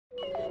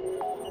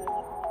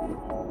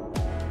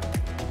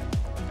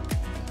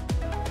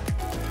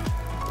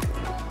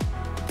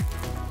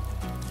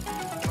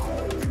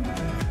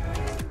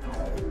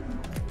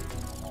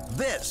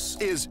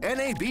is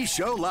NAB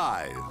Show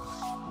Live.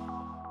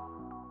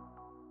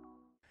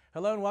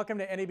 Hello and welcome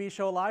to NAB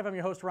Show Live. I'm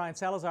your host, Ryan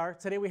Salazar.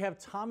 Today we have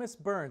Thomas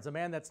Burns, a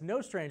man that's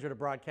no stranger to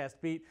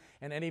Broadcast Beat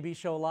and NAB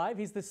Show Live.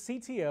 He's the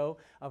CTO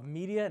of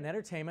Media and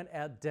Entertainment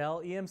at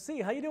Dell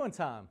EMC. How you doing,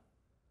 Tom?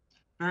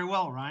 Very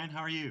well, Ryan.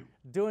 How are you?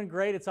 Doing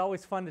great. It's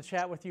always fun to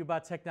chat with you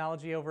about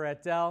technology over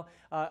at Dell.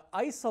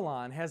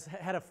 Isilon has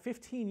had a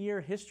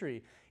 15-year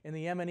history in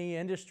the M&E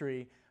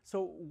industry.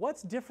 So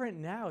what's different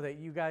now that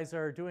you guys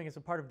are doing as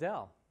a part of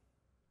Dell?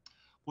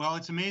 Well,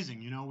 it's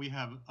amazing. You know, we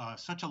have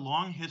such a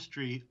long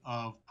history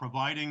of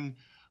providing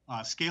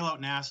scale-out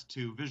NAS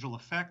to visual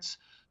effects,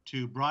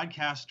 to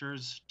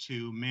broadcasters,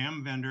 to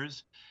MAM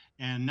vendors.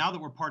 And now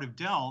that we're part of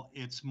Dell,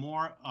 it's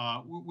more,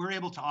 we're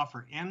able to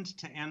offer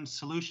end-to-end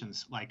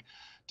solutions like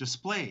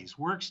displays,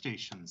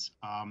 workstations,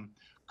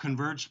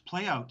 converged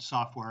playout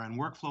software and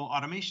workflow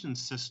automation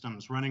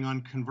systems running on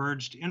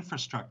converged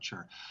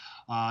infrastructure,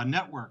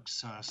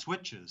 networks,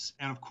 switches,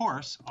 and of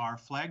course, our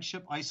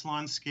flagship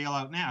Isilon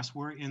scale-out NAS.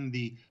 We're in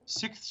the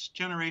 6th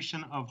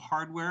generation of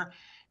hardware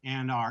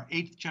and our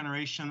 8th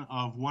generation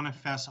of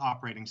OneFS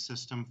operating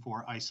system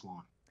for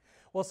Isilon.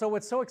 Well, so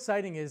what's so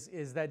exciting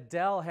is that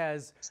Dell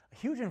has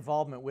huge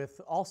involvement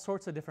with all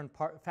sorts of different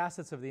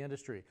facets of the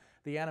industry.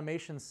 The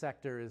animation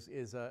sector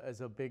is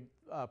a big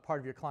part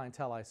of your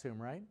clientele, I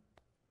assume, right?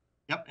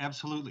 Yep,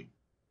 absolutely.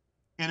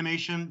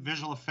 Animation,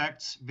 visual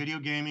effects, video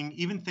gaming,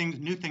 even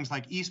new things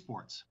like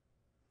esports.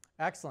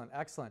 Excellent,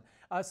 excellent.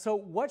 So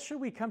what should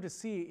we come to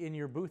see in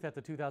your booth at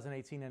the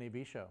 2018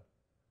 NAB show?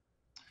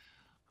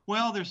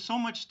 Well, there's so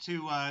much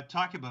to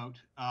talk about.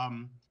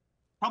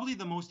 Probably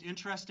the most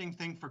interesting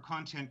thing for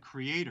content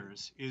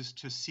creators is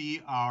to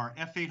see our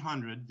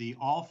F800, the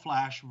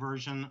all-flash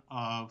version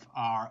of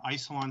our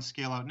Isilon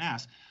scale-out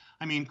NAS.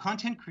 I mean,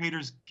 content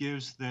creators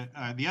gives the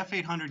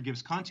F800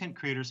 gives content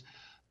creators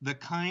the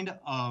kind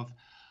of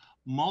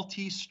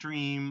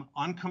multi-stream,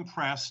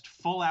 uncompressed,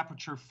 full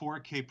aperture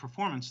 4K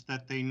performance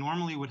that they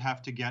normally would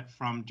have to get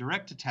from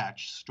direct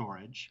attach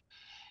storage.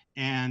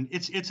 And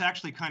it's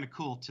actually kind of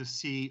cool to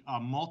see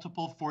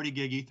multiple 40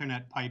 gig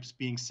Ethernet pipes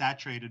being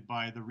saturated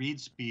by the read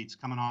speeds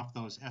coming off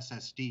those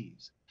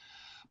SSDs.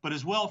 But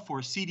as well, for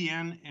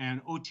CDN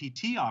and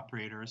OTT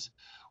operators,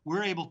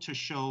 we're able to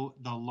show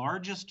the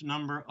largest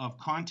number of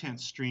content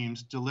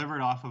streams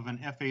delivered off of an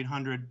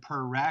F800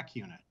 per rack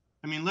unit.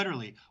 I mean,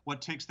 literally, what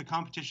takes the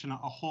competition a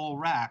whole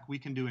rack, we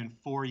can do in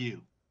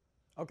 4U.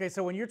 Okay,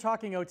 so when you're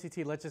talking OTT,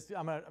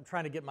 I'm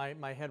trying to get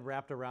my head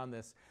wrapped around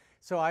this.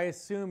 So I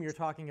assume you're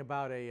talking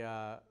about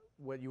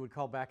what you would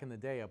call back in the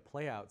day a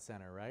playout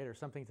center, right? Or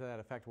something to that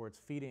effect where it's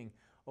feeding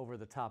over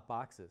the top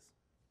boxes.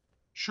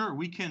 Sure,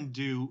 we can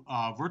do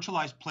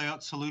virtualized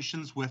playout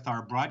solutions with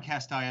our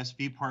broadcast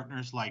ISV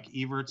partners like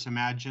Evertz,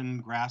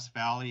 Imagine, Grass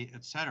Valley,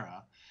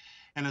 etc.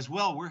 And as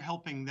well, we're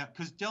helping that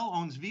because Dell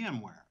owns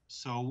VMware.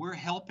 So we're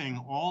helping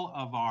all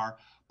of our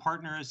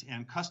partners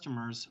and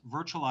customers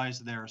virtualize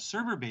their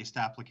server-based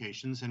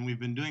applications, and we've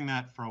been doing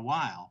that for a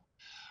while.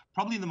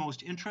 Probably the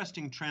most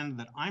interesting trend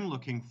that I'm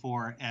looking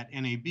for at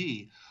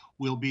NAB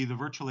will be the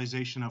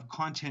virtualization of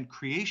content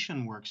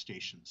creation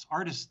workstations,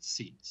 artist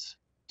seats,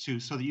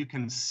 so that you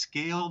can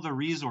scale the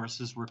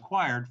resources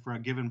required for a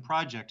given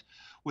project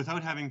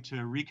without having to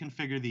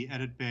reconfigure the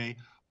edit bay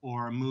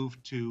or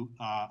move to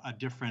a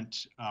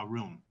different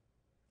room.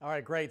 All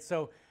right, great.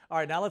 So, all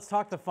right, now let's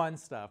talk the fun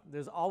stuff.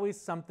 There's always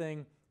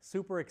something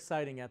super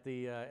exciting at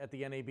the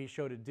NAB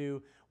show to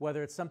do,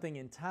 whether it's something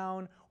in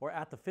town or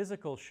at the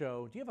physical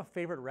show. Do you have a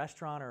favorite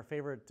restaurant or a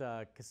favorite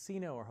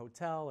casino or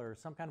hotel or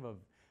some kind of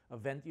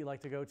event you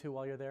like to go to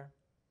while you're there?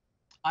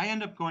 I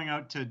end up going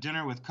out to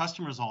dinner with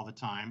customers all the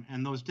time,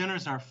 and those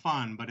dinners are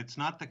fun, but it's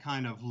not the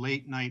kind of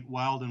late night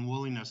wild and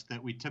wooliness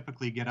that we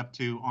typically get up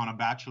to on a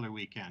bachelor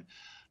weekend.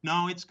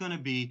 No, it's going to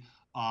be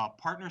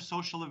partner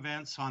social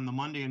events on the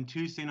Monday and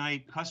Tuesday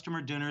night, customer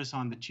dinners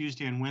on the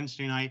Tuesday and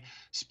Wednesday night,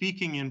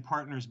 speaking in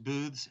partners'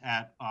 booths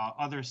at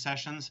other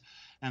sessions.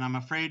 And I'm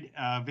afraid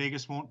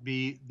Vegas won't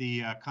be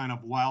the kind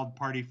of wild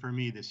party for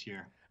me this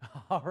year.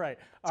 All right.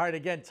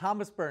 Again,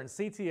 Thomas Burns,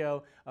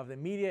 CTO of the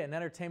Media and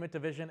Entertainment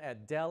Division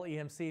at Dell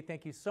EMC.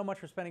 Thank you so much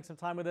for spending some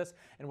time with us.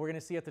 And we're going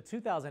to see you at the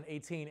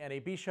 2018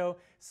 NAB show,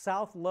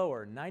 South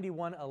Lower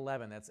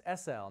 9111. That's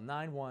SL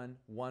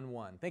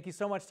 9111. Thank you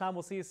so much, Tom.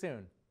 We'll see you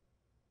soon.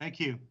 Thank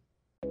you.